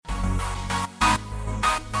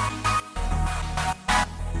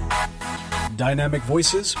Dynamic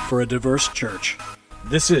voices for a diverse church.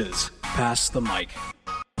 This is Pass the Mic.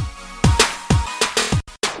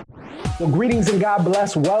 Well, greetings and God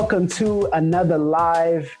bless. Welcome to another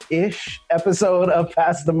live-ish episode of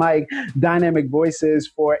Pass the Mic, Dynamic Voices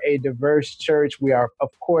for a Diverse Church. We are, of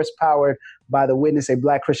course, powered by The Witness, a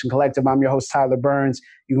Black Christian collective. I'm your host, Tyler Burns.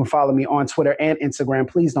 You can follow me on Twitter and Instagram.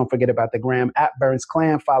 Please don't forget about the gram,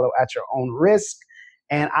 @BurnsClan. Follow at your own risk.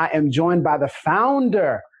 And I am joined by the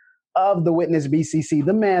founder of The Witness BCC,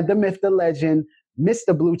 the man, the myth, the legend,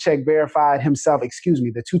 Mr. Blue Check Verified himself,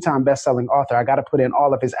 the two-time best-selling author. I got to put in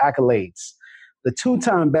all of his accolades. The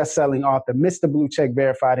two-time best-selling author, Mr. Blue Check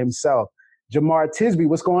Verified himself, Jamar Tisby.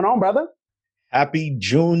 What's going on, brother? Happy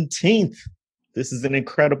Juneteenth. This is an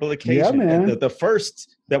incredible occasion. Yeah, man. The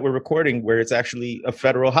first that we're recording where it's actually a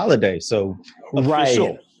federal holiday. So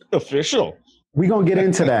official. We're going to get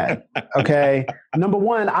into that, okay? Number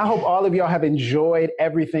one, I hope all of y'all have enjoyed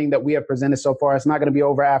everything that we have presented so far. It's not going to be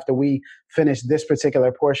over after we finish this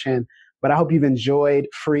particular portion, but I hope you've enjoyed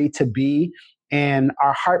Free to Be. And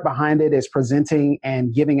our heart behind it is presenting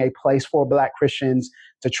and giving a place for Black Christians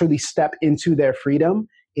to truly step into their freedom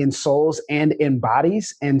in souls and in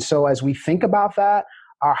bodies. And so as we think about that,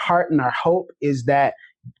 our heart and our hope is that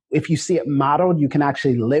if you see it modeled, you can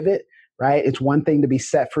actually live it. Right? It's one thing to be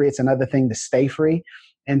set free. It's another thing to stay free.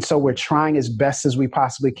 And so we're trying as best as we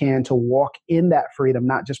possibly can to walk in that freedom,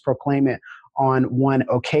 not just proclaim it on one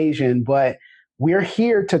occasion, but we're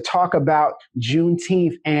here to talk about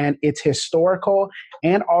Juneteenth and its historical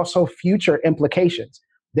and also future implications.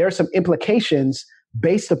 There are some implications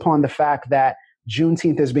based upon the fact that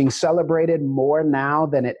Juneteenth is being celebrated more now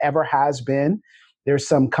than it ever has been. There's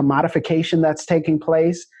some commodification that's taking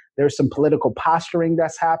place. There's some political posturing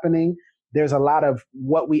that's happening. There's a lot of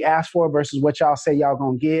what we ask for versus what y'all say y'all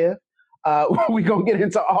gonna give. We're gonna get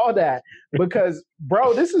into all that because,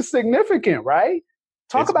 bro, this is significant, right?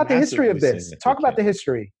 Talk about the history of this. Talk about the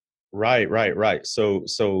history. Right. So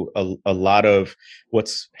a lot of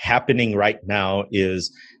what's happening right now is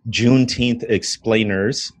Juneteenth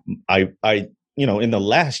explainers. I in the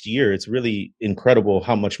last year, it's really incredible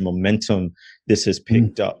how much momentum this has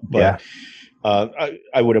picked up. But yeah.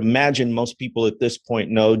 I would imagine most people at this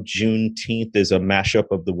point know Juneteenth is a mashup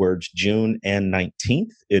of the words June and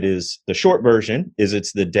 19th. It is the short version is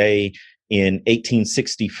it's the day in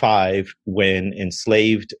 1865 when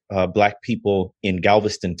enslaved Black people in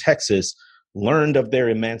Galveston, Texas, learned of their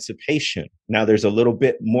emancipation. Now there's a little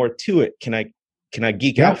bit more to it. Can I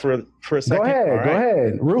geek out for a second? Go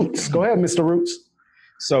ahead. Roots. Go ahead, Mr. Roots.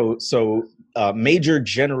 So Major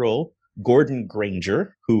General Gordon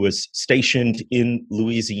Granger, who was stationed in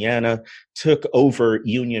Louisiana, took over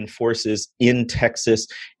Union forces in Texas.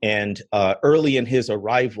 And early in his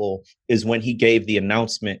arrival is when he gave the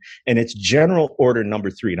announcement. And it's General Order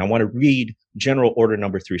Number 3. And I want to read General Order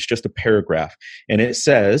Number 3. It's just a paragraph. And it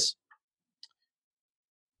says,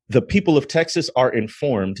 "The people of Texas are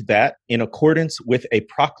informed that in accordance with a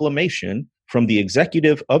proclamation from the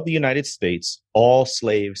Executive of the United States, all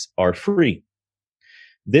slaves are free.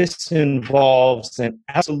 This involves an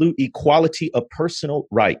absolute equality of personal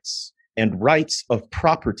rights and rights of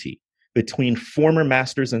property between former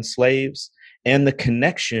masters and slaves, and the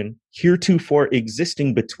connection heretofore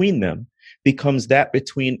existing between them becomes that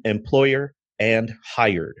between employer and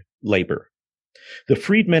hired labor. The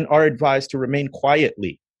freedmen are advised to remain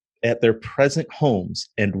quietly at their present homes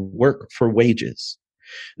and work for wages.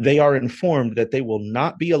 They are informed that they will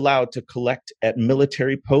not be allowed to collect at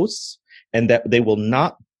military posts and that they will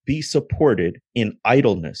not be supported in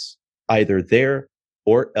idleness, either there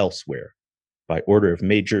or elsewhere, by order of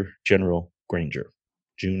Major General Granger,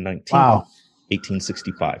 June 19th, wow.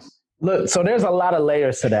 1865. Look, so there's a lot of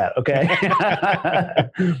layers to that, okay?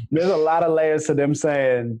 There's a lot of layers to them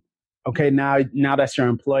saying, okay, now that's your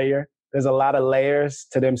employer. There's a lot of layers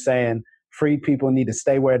to them saying freed people need to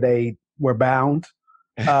stay where they were bound.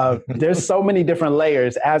 There's so many different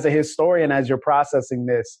layers. As a historian, as you're processing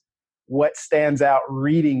this, what stands out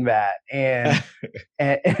reading that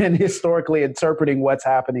and historically interpreting what's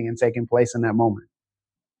happening and taking place in that moment?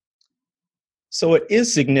 So it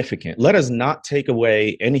is significant. Let us not take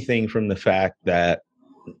away anything from the fact that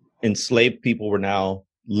enslaved people were now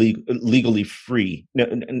legally free.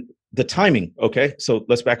 The timing, okay? So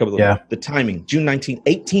let's back up a little bit. The timing, June 19,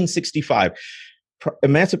 1865.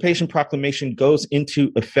 Emancipation Proclamation goes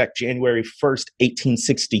into effect January 1st,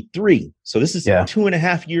 1863. So this is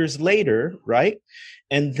 2.5 years later, right?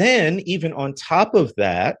 And then even on top of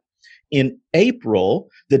that, in April,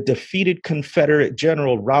 the defeated Confederate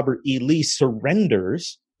General Robert E. Lee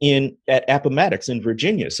surrenders at Appomattox in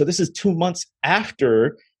Virginia. So this is 2 months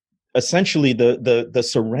after essentially the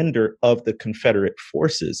surrender of the Confederate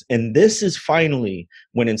forces. And this is finally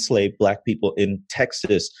when enslaved Black people in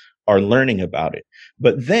Texas are learning about it.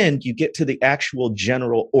 But then you get to the actual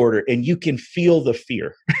general order and you can feel the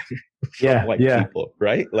fear from white people,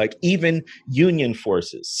 right? Like even Union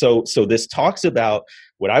forces. So this talks about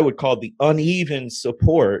what I would call the uneven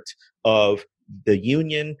support of the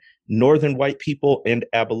Union, Northern white people, and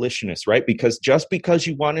abolitionists, right? Because just because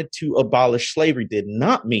you wanted to abolish slavery did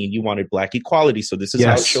not mean you wanted Black equality. So this is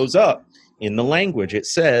how it shows up in the language. It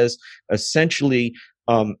says essentially,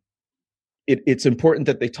 it's important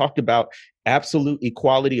that they talked about absolute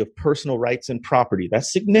equality of personal rights and property.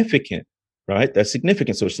 That's significant, right? That's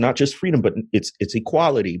significant. So it's not just freedom, but it's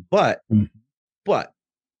equality. But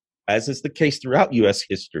as is the case throughout U.S.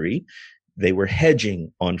 history, they were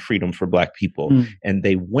hedging on freedom for Black people. And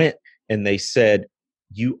they went and they said,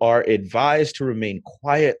 you are advised to remain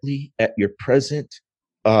quietly at your present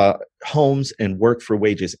homes and work for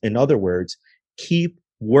wages. In other words, keep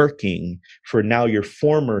working for now your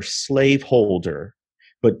former slaveholder,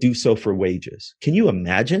 but do so for wages. Can you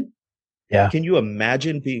imagine? Yeah. Can you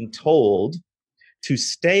imagine being told to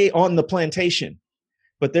stay on the plantation,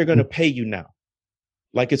 but they're going to pay you now?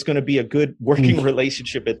 Like it's going to be a good working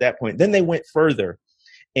relationship at that point. Then they went further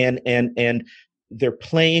and they're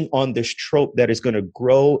playing on this trope that is going to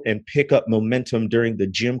grow and pick up momentum during the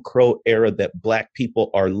Jim Crow era, that Black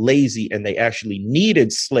people are lazy and they actually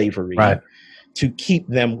needed slavery to keep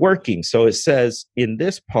them working. So it says in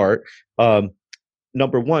this part,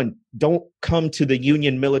 number one, don't come to the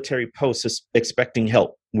Union military posts expecting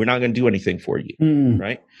help. We're not going to do anything for you,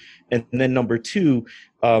 right? And then number two,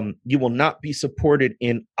 you will not be supported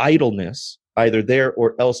in idleness, either there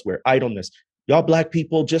or elsewhere. Idleness. Y'all Black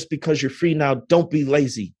people, just because you're free now, don't be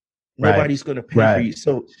lazy. Nobody's going to pay for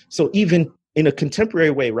you. So even in a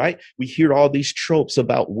contemporary way, right? We hear all these tropes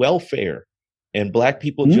about welfare and Black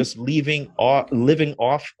people just living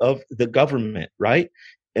off of the government, right?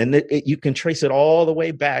 And you can trace it all the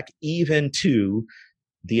way back even to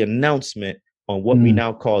the announcement on what we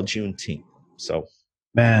now call Juneteenth. So,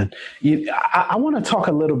 man, I want to talk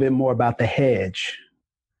a little bit more about the hedge.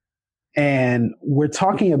 And we're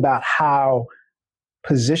talking about how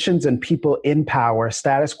positions and people in power,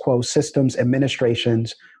 status quo systems,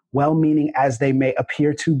 administrations, well-meaning as they may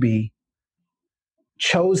appear to be,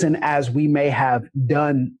 chosen as we may have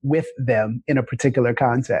done with them in a particular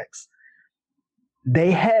context,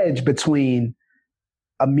 they hedge between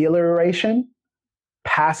amelioration,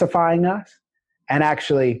 pacifying us, and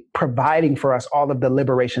actually providing for us all of the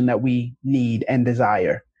liberation that we need and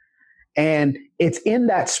desire. And it's in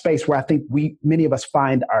that space where I think many of us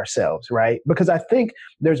find ourselves, right? Because I think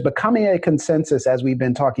there's becoming a consensus, as we've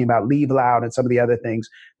been talking about Leave Loud and some of the other things,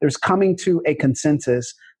 there's coming to a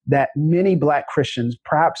consensus that many Black Christians,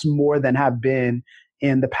 perhaps more than have been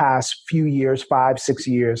in the past few years, 5, 6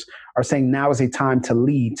 years, are saying now is a time to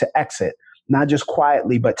leave, to exit, not just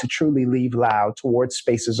quietly, but to truly leave loud towards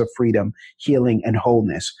spaces of freedom, healing, and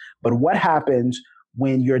wholeness. But what happens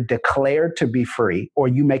when you're declared to be free, or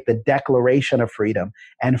you make the declaration of freedom,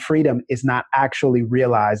 and freedom is not actually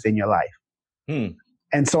realized in your life?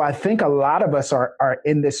 And so I think a lot of us are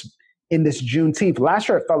in this Juneteenth. Last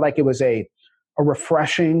year, it felt like it was a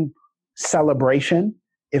refreshing celebration.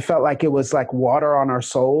 It felt like it was like water on our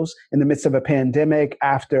souls in the midst of a pandemic,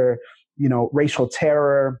 after, racial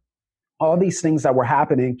terror, all these things that were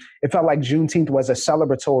happening. It felt like Juneteenth was a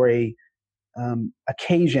celebratory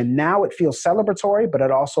occasion. Now it feels celebratory, but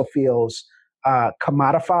it also feels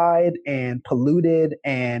commodified and polluted.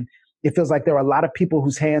 And it feels like there are a lot of people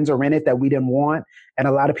whose hands are in it that we didn't want, and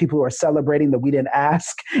a lot of people who are celebrating that we didn't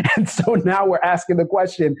ask. And so now we're asking the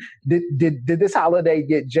question, did this holiday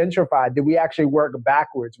get gentrified? Did we actually work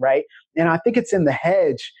backwards, right? And I think it's in the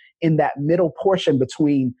hedge, in that middle portion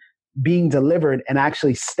between being delivered and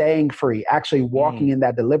actually staying free, actually walking in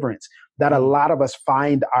that deliverance, that a lot of us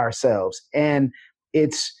find ourselves. And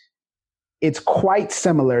it's quite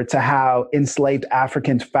similar to how enslaved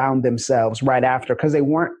Africans found themselves right after, because they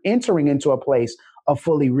weren't entering into a place of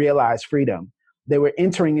fully realized freedom. They were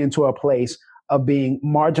entering into a place of being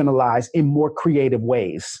marginalized in more creative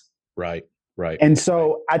ways. Right. And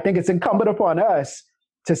so I think it's incumbent upon us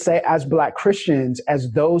to say, as Black Christians,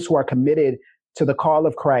 as those who are committed to the call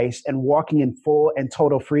of Christ and walking in full and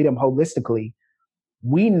total freedom holistically,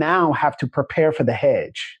 we now have to prepare for the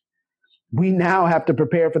hedge. We now have to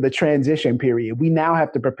prepare for the transition period. We now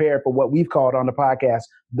have to prepare for what we've called on the podcast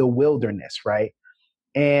the wilderness, right?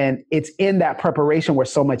 And it's in that preparation where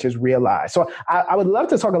so much is realized. So I would love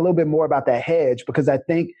to talk a little bit more about that hedge, because I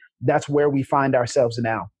think that's where we find ourselves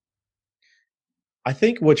now. I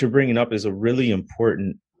think what you're bringing up is a really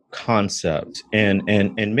important concept, and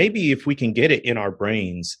maybe if we can get it in our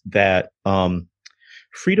brains that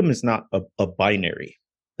freedom is not a binary,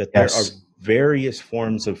 that there are various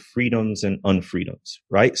forms of freedoms and unfreedoms,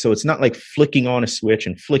 right? So it's not like flicking on a switch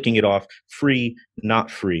and flicking it off, free, not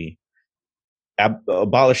free.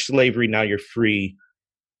 Abolish slavery, now you're free.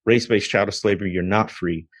 Race-based chattel slavery, you're not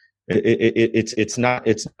free. It's not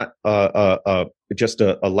just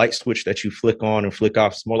a light switch that you flick on and flick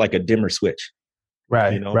off. It's more like a dimmer switch.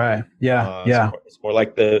 Right. You know? Right. Yeah. Yeah. It's more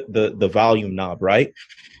like the volume knob, right?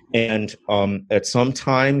 And at some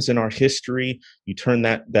times in our history, you turn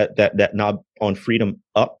that knob on freedom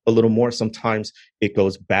up a little more. Sometimes it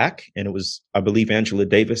goes back. And it was, I believe, Angela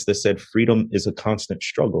Davis that said freedom is a constant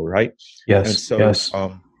struggle, right? Yes. And so yes.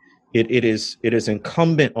 It is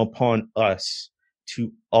incumbent upon us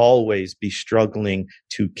to always be struggling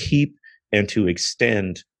to keep and to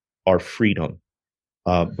extend our freedom.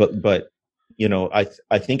 But you know,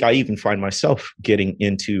 I think I even find myself getting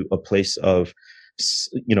into a place of,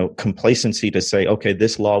 you know, complacency to say, okay,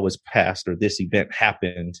 this law was passed or this event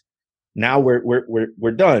happened. Now we're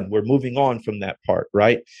done. We're moving on from that part,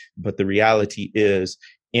 right? But the reality is,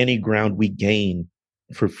 any ground we gain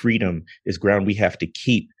for freedom is ground we have to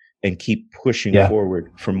keep and keep pushing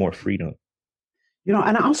forward for more freedom. You know,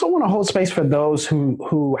 and I also want to hold space for those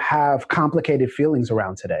who have complicated feelings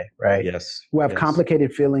around today, right? Yes. Who have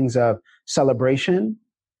complicated feelings of celebration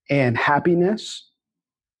and happiness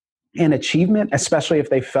and achievement, especially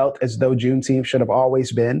if they felt as though Juneteenth should have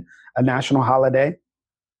always been a national holiday.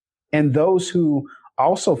 And those who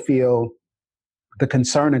also feel the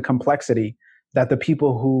concern and complexity that the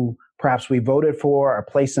people who perhaps we voted for are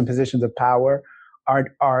placed in positions of power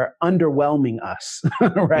are underwhelming us,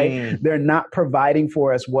 right? They're not providing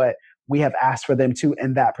for us what we have asked for them to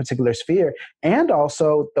in that particular sphere. And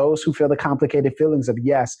also those who feel the complicated feelings of,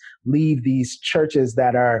 yes, leave these churches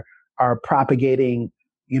that are propagating,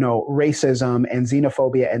 you know, racism and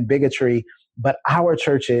xenophobia and bigotry, but our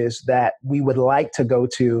churches that we would like to go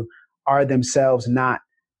to are themselves not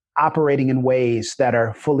operating in ways that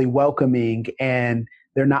are fully welcoming, and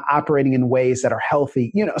they're not operating in ways that are healthy.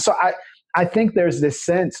 You know, so I think there's this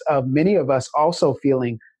sense of many of us also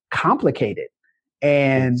feeling complicated.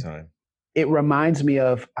 And it reminds me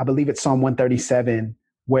of, I believe it's Psalm 137,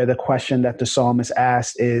 where the question that the psalmist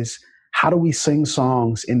asked is, how do we sing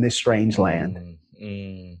songs in this strange land?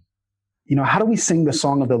 You know, how do we sing the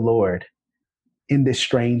song of the Lord in this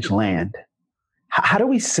strange land? How do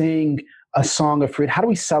we sing a song of freedom? How do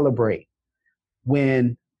we celebrate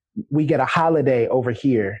when we get a holiday over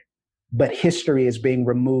here, but history is being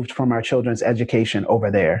removed from our children's education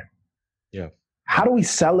over there? Yeah. How do we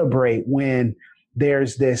celebrate when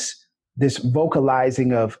there's this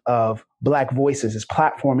vocalizing of Black voices, this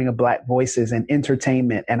platforming of Black voices and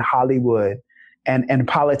entertainment and Hollywood, and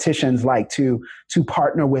politicians like to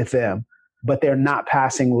partner with them, but they're not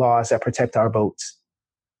passing laws that protect our votes?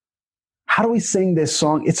 How do we sing this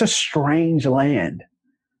song? It's a strange land.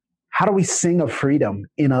 How do we sing of freedom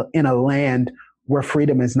in a land where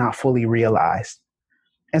freedom is not fully realized?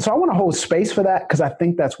 And so I want to hold space for that, because I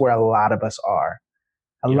think that's where a lot of us are.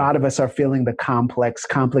 A lot of us are feeling the complex,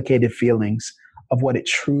 complicated feelings of what it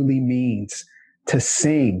truly means to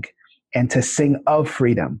sing and to sing of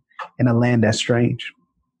freedom in a land that's strange.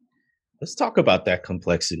 Let's talk about that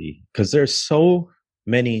complexity, because there's so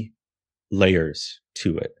many layers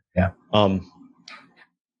to it. Yeah. I'm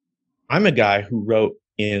a guy who wrote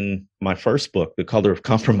in my first book, The Color of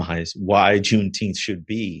Compromise, why Juneteenth should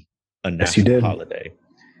be a national holiday.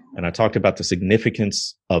 And I talked about the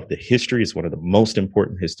significance of the history. It's one of the most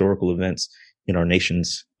important historical events in our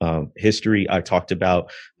nation's history. I talked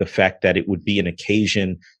about the fact that it would be an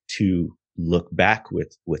occasion to look back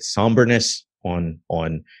with somberness on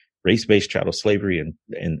race-based chattel slavery and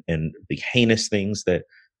the heinous things that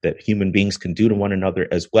human beings can do to one another,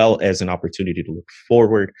 as well as an opportunity to look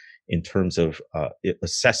forward in terms of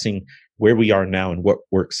assessing where we are now and what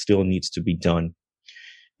work still needs to be done.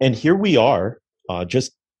 And here we are,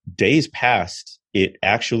 just days past it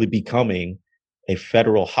actually becoming a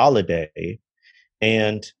federal holiday.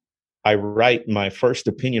 And I write my first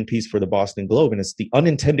opinion piece for the Boston Globe, and it's the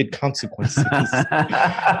unintended consequences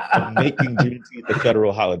of making Juneteenth a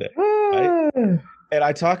federal holiday. Right? And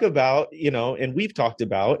I talk about, you know, and we've talked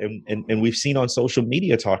about, and we've seen on social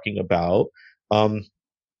media talking about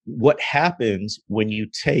what happens when you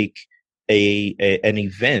take an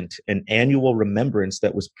event, an annual remembrance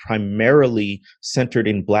that was primarily centered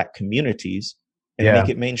in Black communities, and make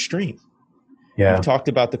it mainstream. Yeah. We've talked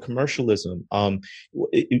about the commercialism.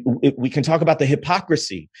 We can talk about the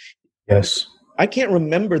hypocrisy. Yes. I can't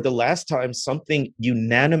remember the last time something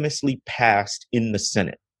unanimously passed in the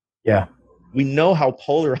Senate. Yeah. We know how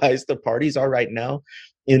polarized the parties are right now.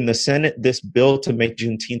 In the Senate, this bill to make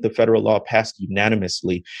Juneteenth a federal law passed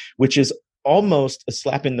unanimously, which is almost a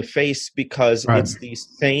slap in the face because Right. it's these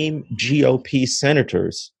same GOP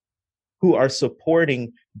senators who are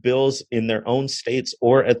supporting bills in their own states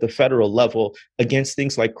or at the federal level against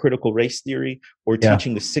things like critical race theory or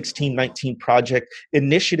teaching the 1619 Project,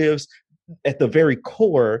 initiatives at the very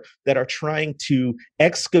core that are trying to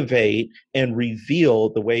excavate and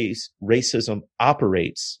reveal the ways racism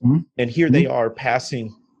operates. Mm-hmm. And here they are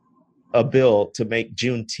passing a bill to make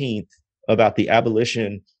Juneteenth about the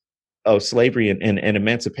abolition of slavery and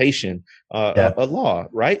emancipation a law,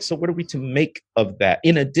 right? So what are we to make of that?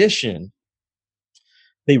 In addition,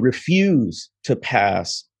 they refuse to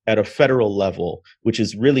pass at a federal level, which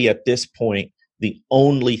is really at this point the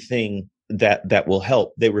only thing that will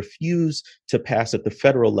help. They refuse to pass at the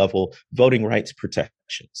federal level voting rights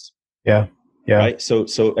protections. Yeah. Right. So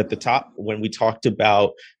at the top, when we talked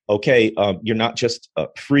about, you're not just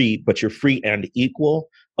free, but you're free and equal.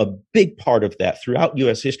 A big part of that throughout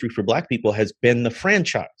U.S. history for Black people has been the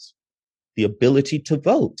franchise, the ability to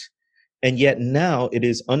vote. And yet now it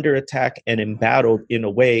is under attack and embattled in a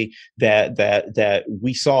way that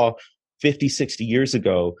we saw 50, 60 years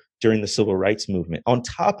ago during the civil rights movement. On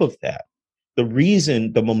top of that,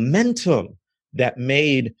 the momentum that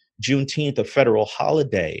made Juneteenth a federal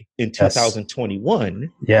holiday in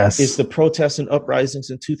 2021 is the protests and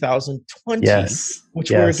uprisings in 2020,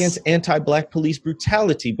 which were against anti-Black police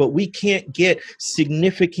brutality. But we can't get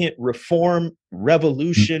significant reform,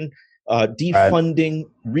 revolution, defunding,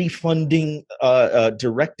 refunding,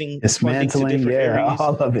 directing, dismantling, funding to different areas,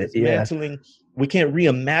 all of it. Dismantling. We can't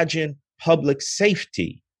reimagine public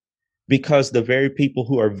safety because the very people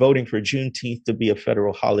who are voting for Juneteenth to be a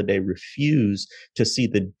federal holiday refuse to see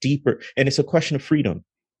the deeper. And it's a question of freedom,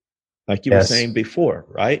 like you were saying before,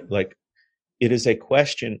 right? Like it is a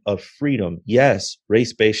question of freedom. Yes,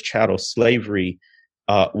 race-based chattel slavery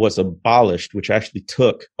was abolished, which actually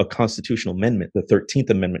took a constitutional amendment, the 13th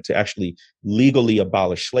Amendment, to actually legally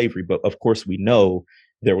abolish slavery. But of course, we know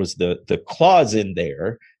there was the clause in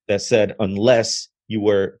there that said, unless you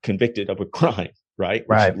were convicted of a crime, right?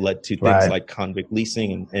 Which led to things like convict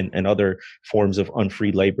leasing and other forms of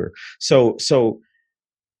unfree labor. So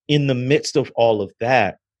in the midst of all of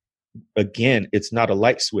that, again, it's not a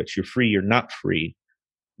light switch. You're free, you're not free.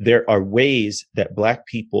 There are ways that Black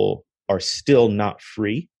people are still not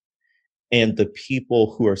free. And the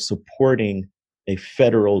people who are supporting a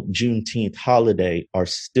federal Juneteenth holiday are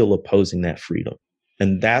still opposing that freedom.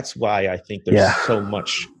 And that's why I think there's so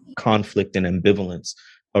much conflict and ambivalence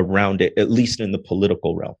around it, at least in the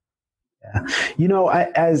political realm. Yeah. You know,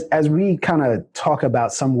 as we kind of talk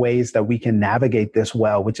about some ways that we can navigate this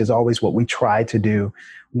well, which is always what we try to do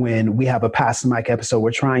when we have a Pass the Mic episode,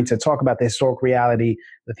 we're trying to talk about the historic reality,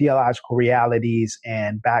 the theological realities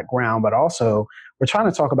and background, but also we're trying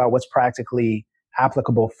to talk about what's practically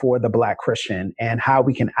applicable for the Black Christian and how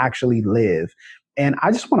we can actually live. And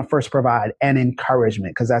I just want to first provide an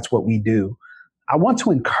encouragement, because that's what we do. I want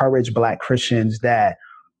to encourage Black Christians that,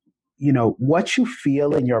 you know, what you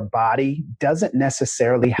feel in your body doesn't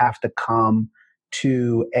necessarily have to come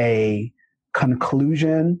to a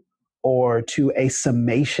conclusion or to a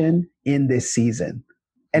summation in this season.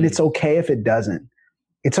 And it's okay if it doesn't.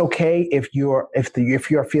 It's okay if your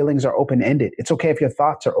feelings are open-ended. It's okay if your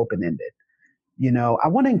thoughts are open-ended. You know, I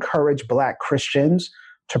want to encourage Black Christians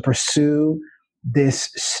to pursue this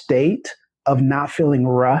state of not feeling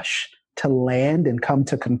rushed to land and come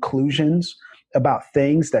to conclusions about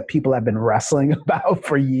things that people have been wrestling about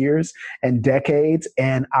for years and decades,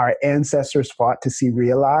 and our ancestors fought to see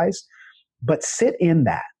realized. But sit in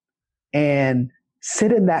that and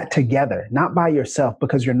sit in that together, not by yourself,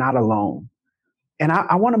 because you're not alone. And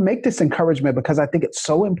I want to make this encouragement because I think it's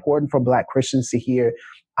so important for Black Christians to hear,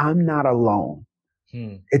 I'm not alone.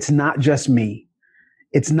 It's not just me.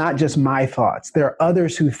 It's not just my thoughts. There are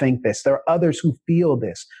others who think this. There are others who feel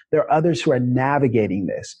this. There are others who are navigating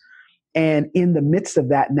this. And in the midst of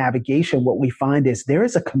that navigation, what we find is there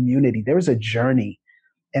is a community, there is a journey,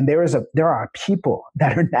 and there are people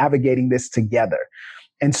that are navigating this together.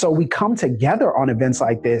 And so we come together on events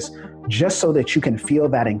like this just so that you can feel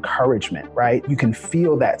that encouragement, right? You can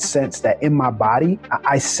feel that sense that in my body,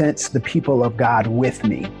 I sense the people of God with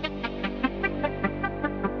me.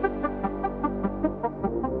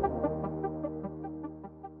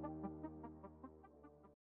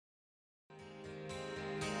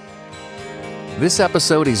 This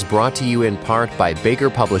episode is brought to you in part by Baker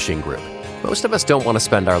Publishing Group. Most of us don't want to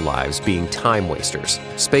spend our lives being time wasters,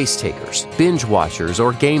 space takers, binge watchers,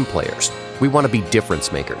 or game players. We want to be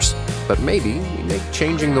difference makers. But maybe we make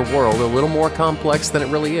changing the world a little more complex than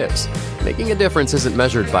it really is. Making a difference isn't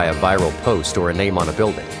measured by a viral post or a name on a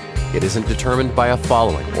building. It isn't determined by a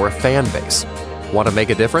following or a fan base. Want to make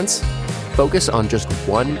a difference? Focus on just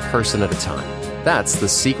one person at a time. That's the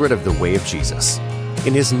secret of the way of Jesus.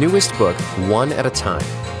 In his newest book, One at a Time,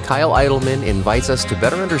 Kyle Idleman invites us to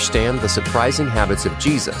better understand the surprising habits of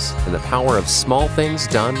Jesus and the power of small things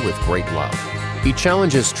done with great love. He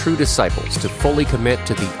challenges true disciples to fully commit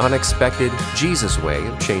to the unexpected Jesus way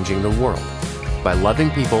of changing the world by loving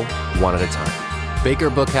people one at a time. Baker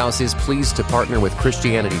Bookhouse is pleased to partner with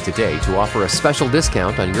Christianity Today to offer a special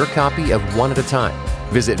discount on your copy of One at a Time.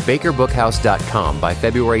 Visit bakerbookhouse.com by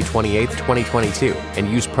February 28, 2022 and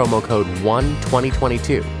use promo code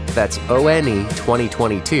ONE2022. That's ONE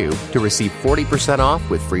 2022 to receive 40% off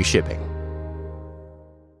with free shipping.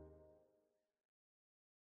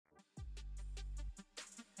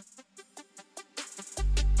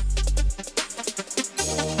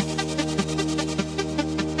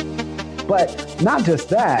 But not just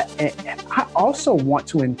that, I also want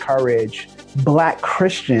to encourage Black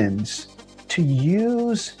Christians to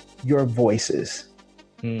use your voices.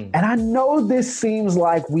 And I know this seems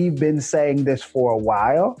like we've been saying this for a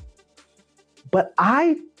while, but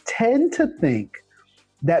I tend to think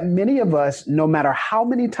that many of us, no matter how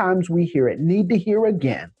many times we hear it, need to hear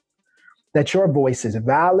again that your voice is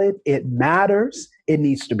valid, it matters, it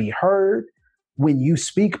needs to be heard. When you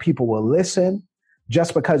speak, people will listen.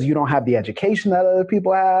 Just because you don't have the education that other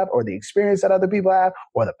people have, or the experience that other people have,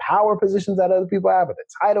 or the power positions that other people have, or the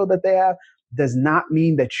title that they have, does not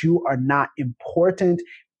mean that you are not important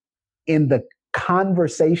in the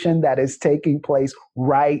conversation that is taking place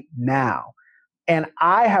right now. And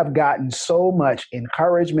I have gotten so much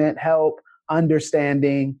encouragement, help,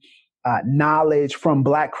 understanding, knowledge from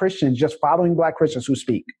Black Christians, just following Black Christians who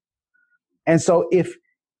speak. And so if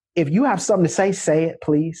you have something to say it,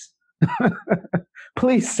 please.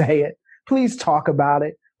 Please say it. Please talk about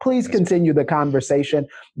it. Please continue the conversation,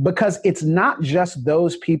 because it's not just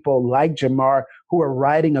those people like Jamar who are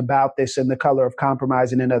writing about this in The Color of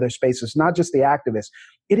Compromise and in other spaces, not just the activists.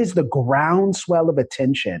 It is the groundswell of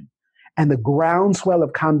attention and the groundswell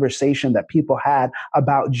of conversation that people had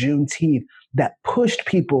about Juneteenth that pushed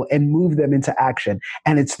people and moved them into action.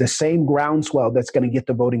 And it's the same groundswell that's going to get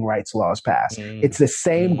the voting rights laws passed. It's the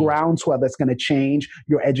same groundswell that's going to change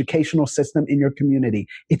your educational system in your community.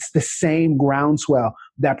 It's the same groundswell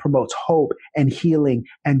that promotes hope and healing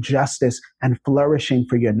and justice and flourishing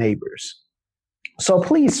for your neighbors. So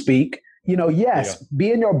please speak. Be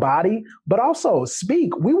in your body, but also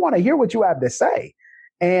speak. We want to hear what you have to say.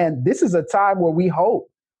 And this is a time where we hope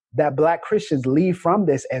that Black Christians leave from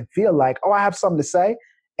this and feel like, oh, I have something to say,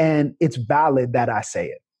 and it's valid that I say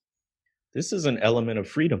it. This is an element of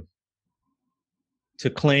freedom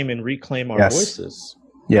to claim and reclaim our voices.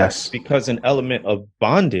 Yes. Because an element of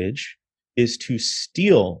bondage is to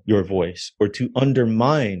steal your voice or to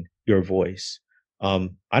undermine your voice.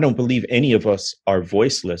 I don't believe any of us are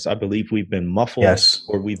voiceless. I believe we've been muffled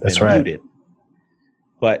or we've been muted.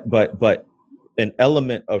 But an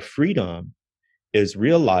element of freedom is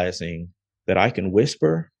realizing that I can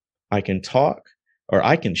whisper, I can talk, or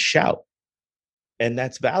I can shout, and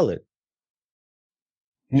that's valid.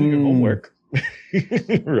 Do your homework,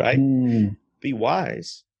 right? Be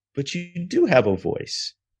wise, but you do have a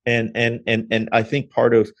voice, and I think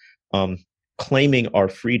part of claiming our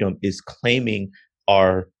freedom is claiming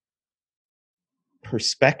our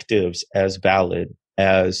perspectives as valid,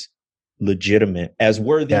 as legitimate, as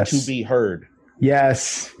worthy to be heard.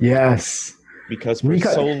 Yes. Because for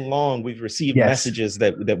so long we've received messages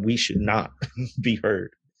that we should not be heard.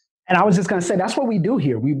 And I was just going to say, that's what we do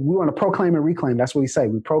here. We want to proclaim and reclaim. That's what we say.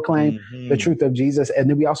 We proclaim the truth of Jesus, and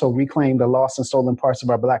then we also reclaim the lost and stolen parts of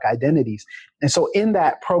our Black identities. And so in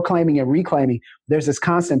that proclaiming and reclaiming, there's this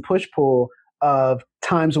constant push-pull of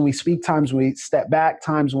times when we speak, times when we step back,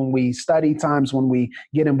 times when we study, times when we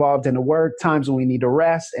get involved in the work, times when we need to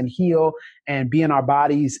rest and heal and be in our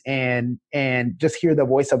bodies and just hear the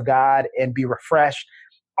voice of God and be refreshed.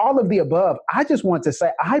 All of the above. I just want to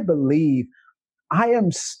say, I believe I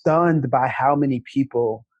am stunned by how many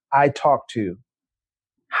people I talk to,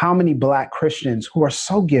 how many Black Christians who are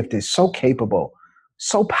so gifted, so capable,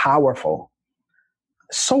 so powerful,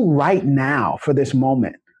 so right now for this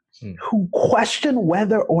moment, who question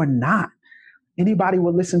whether or not anybody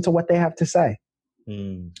will listen to what they have to say.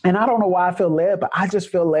 And I don't know why I feel led, but I just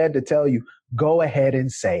feel led to tell you, go ahead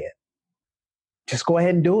and say it. Just go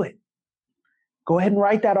ahead and do it. Go ahead and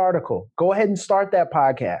write that article. Go ahead and start that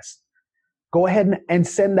podcast. Go ahead and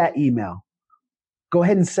send that email. Go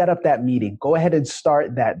ahead and set up that meeting. Go ahead and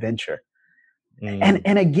start that venture.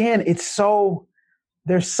 And again,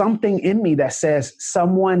 there's something in me that says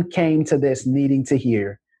someone came to this needing to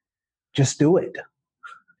hear, just do it.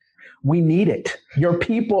 We need it. Your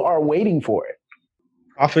people are waiting for it.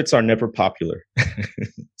 Prophets are never popular.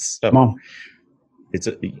 So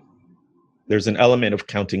there's an element of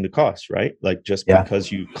counting the cost, right? Like just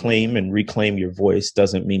because you claim and reclaim your voice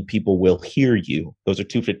doesn't mean people will hear you. Those are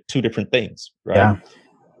two different things, right?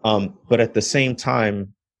 Yeah. But at the same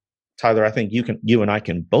time, Tyler, I think you and I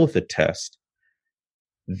can both attest,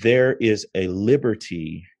 there is a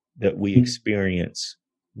liberty that we experience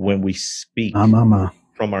when we speak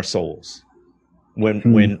from our souls. When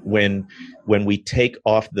we take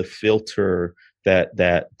off the filter that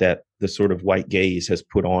the sort of white gaze has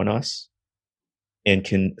put on us and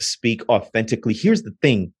can speak authentically. Here's the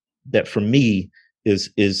thing that for me is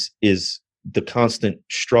the constant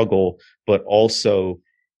struggle, but also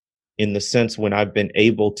in the sense when I've been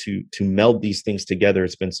able to meld these things together,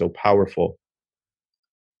 it's been so powerful,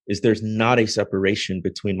 is there's not a separation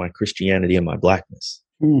between my Christianity and my Blackness.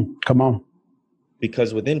 Come on.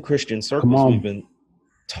 Because within Christian circles, we've been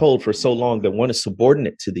told for so long that one is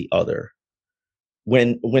subordinate to the other.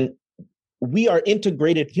 When we are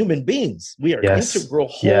integrated human beings, we are integral,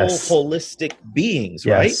 holistic beings,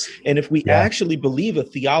 right? And if we actually believe a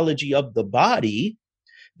theology of the body,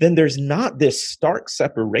 then there's not this stark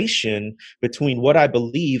separation between what I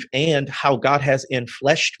believe and how God has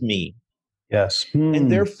enfleshed me. Yes.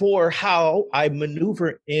 And therefore how I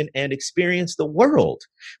maneuver in and experience the world,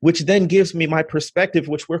 which then gives me my perspective,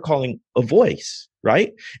 which we're calling a voice,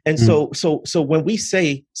 right? And so when we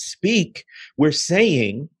say speak, we're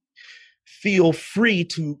saying feel free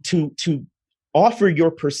to offer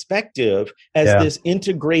your perspective as this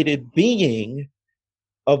integrated being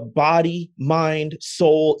of body, mind,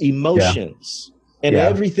 soul, emotions. And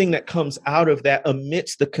everything that comes out of that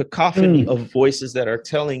amidst the cacophony of voices that are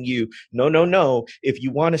telling you, no, if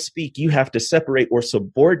you want to speak, you have to separate or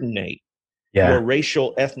subordinate your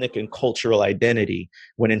racial, ethnic, and cultural identity,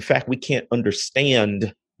 when in fact we can't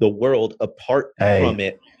understand the world apart from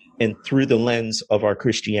it and through the lens of our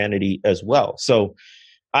Christianity as well. So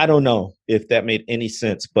I don't know if that made any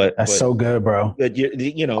sense, but that's so good, bro. But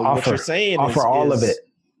you know, what you're saying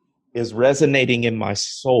is resonating in my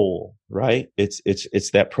soul, right?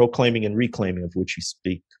 It's that proclaiming and reclaiming of which you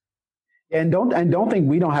speak. And don't think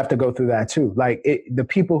we don't have to go through that too. Like the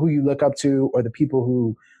people who you look up to, or the people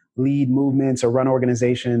who lead movements or run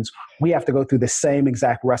organizations, we have to go through the same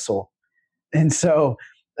exact wrestle. And so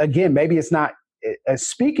again, maybe it's not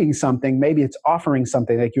speaking something, maybe it's offering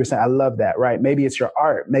something, like you were saying. I love that, right? Maybe it's your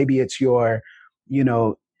art, maybe it's your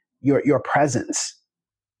presence,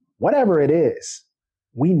 whatever it is.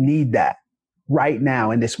 We need that right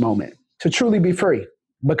now in this moment to truly be free,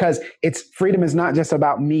 because freedom is not just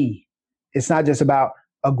about me. It's not just about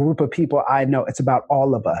a group of people I know. It's about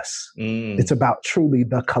all of us. It's about truly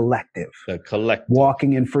the collective. The collective.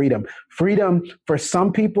 Walking in freedom. Freedom for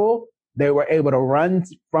some people, they were able to run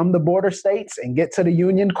from the border states and get to the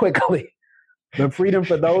Union quickly. But freedom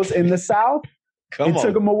for those in the South,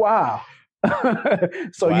 took them a while.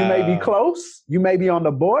 So you may be close, you may be on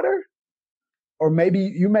the border, or maybe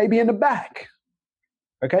you may be in the back.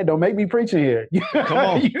 Okay, don't make me preaching here. Come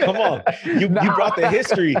on. You brought the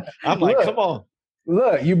history. I'm like, come on.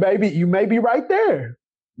 Look, you may be right there.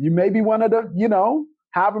 You may be one of the,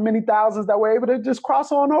 however many thousands that were able to just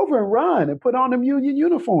cross on over and run and put on them Union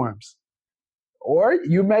uniforms. Or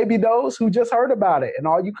you may be those who just heard about it and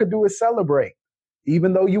all you could do is celebrate,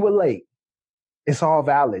 even though you were late. It's all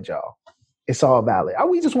valid, y'all. It's all valid.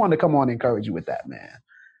 We just want to come on and encourage you with that, man.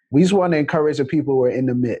 We just want to encourage the people who are in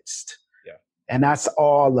the midst. Yeah. And that's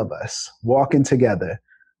all of us walking together,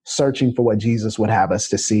 searching for what Jesus would have us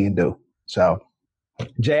to see and do. So,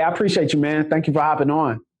 Jay, I appreciate you, man. Thank you for hopping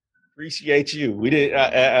on. Appreciate you.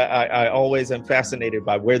 I always am fascinated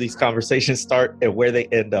by where these conversations start and where they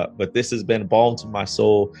end up. But this has been balm to my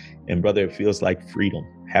soul. And brother, it feels like freedom.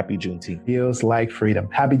 Happy Juneteenth. Feels like freedom.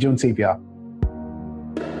 Happy Juneteenth, y'all.